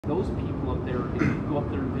those people up there, if you go up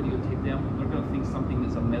there and videotape them, they're going to think something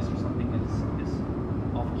is amiss or something is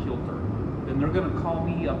off kilter. Then they're going to call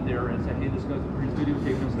me up there and say, hey, this guy's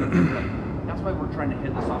videotaping us. That's why we're trying to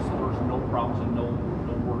head this off so there's no problems and no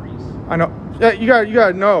worries. I know. Yeah, you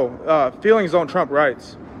gotta know. Feelings don't trump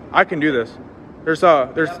rights. I can do this. There's.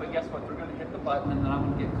 Yeah, but guess what? They're going to hit the button, and then I'm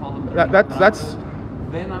going to get called up.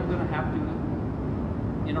 Then I'm going to have to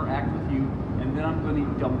interact with you, and then I'm going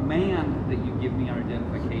to demand that you give me our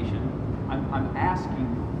identification. I'm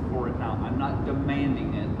asking for it now. I'm not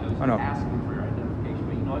demanding it. I was asking for your identification.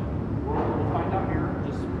 But you know what? We'll find out here.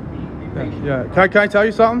 Just be patient. Yeah. Can I tell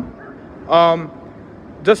you something?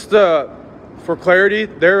 Just for clarity,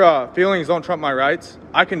 their feelings don't trump my rights.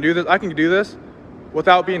 I can do this. I can do this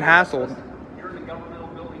without being hassled. You're in a governmental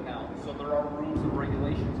building now, so there are rules and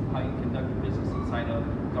regulations of how you conduct your business inside a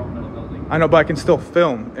governmental building. I know, but I can still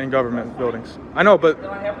film in government buildings. I know, but then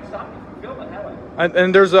I haven't stopped you from filming, have I?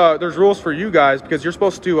 and there's rules for you guys because you're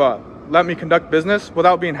supposed to let me conduct business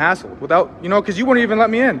without being hassled, without because you wouldn't even let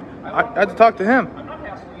me in. I had to talk to him. I'm not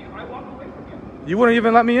hassling you. I walked away from you. You wouldn't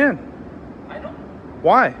even let me in. I know.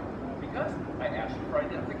 Why? Because I asked you for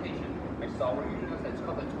identification. I saw what you're doing. It's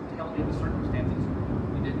called the totality of the circumstances.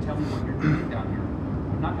 You didn't tell me what you're doing down here.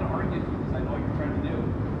 I'm not going to argue with you because I know what you're trying to do.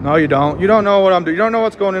 No, you don't. You don't know what I'm doing. You don't know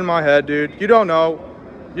what's going in my head, dude. You don't know.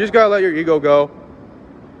 You just gotta let your ego go.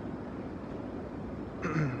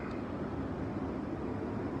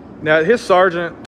 Now, his sergeant